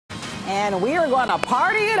and we are going to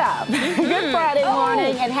party it up. Good Friday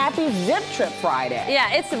morning and happy Zip Trip Friday.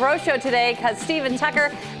 Yeah, it's the road show today because Steve and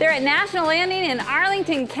Tucker, they're at National Landing in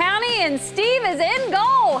Arlington County, and Steve is in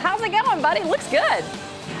goal. How's it going, buddy? Looks good.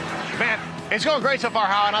 Man, it's going great so far,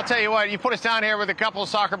 Howard. And I'll tell you what, you put us down here with a couple of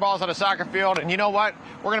soccer balls on a soccer field, and you know what?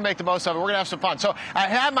 We're going to make the most of it. We're going to have some fun. So I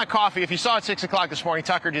had my coffee. If you saw at 6 o'clock this morning,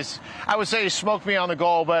 Tucker just, I would say he smoked me on the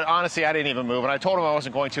goal, but honestly, I didn't even move. And I told him I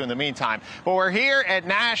wasn't going to in the meantime. But we're here at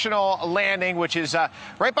National Landing, which is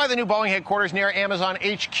right by the new Boeing headquarters near Amazon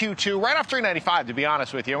HQ2, right off 395, to be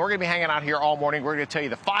honest with you. And we're going to be hanging out here all morning. We're going to tell you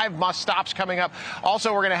the 5 must-stops coming up.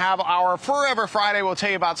 Also, we're going to have our Forever Friday. We'll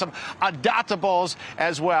tell you about some adoptables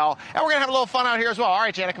as well. And we're going to have a little fun out here as well. All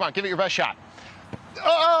right, Jana, come on, give it your best shot.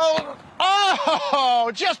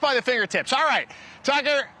 Oh, just by the fingertips. All right,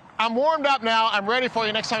 Tucker, I'm warmed up now. I'm ready for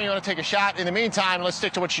you next time you want to take a shot. In the meantime, let's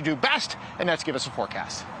stick to what you do best, and that's give us a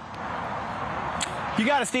forecast. You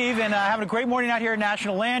got it, Steve, and having a great morning out here at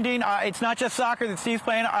National Landing. It's not just soccer that Steve's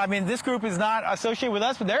playing. I mean, this group is not associated with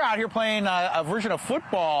us, but they're out here playing a version of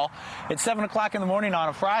football at 7 o'clock in the morning on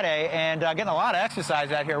a Friday and getting a lot of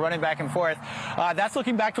exercise out here, running back and forth. That's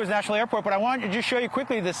looking back towards National Airport, but I wanted to just show you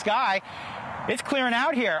quickly the sky. It's clearing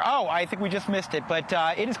out here. Oh, I think we just missed it, but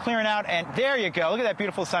it is clearing out, and there you go. Look at that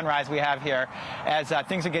beautiful sunrise we have here as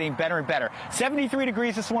things are getting better and better. 73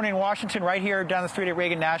 degrees this morning in Washington, right here down the street at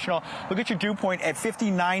Reagan National. Look at your dew point at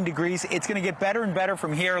 59 degrees. It's going to get better and better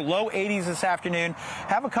from here. Low 80s this afternoon.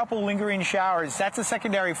 Have a couple lingering showers. That's a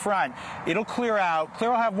secondary front. It'll clear out.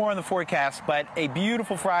 Claire will have more in the forecast, but a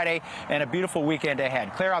beautiful Friday and a beautiful weekend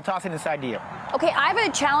ahead. Claire, I'll toss it inside to you. Okay, I have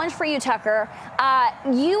a challenge for you, Tucker.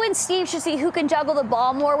 You and Steve should see who can juggle the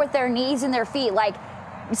ball more with their knees and their feet, like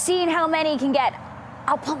seeing how many can get.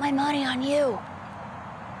 I'll put my money on you.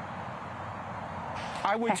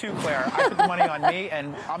 I would too, Claire. I put the money on me,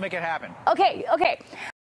 and I'll make it happen. Okay.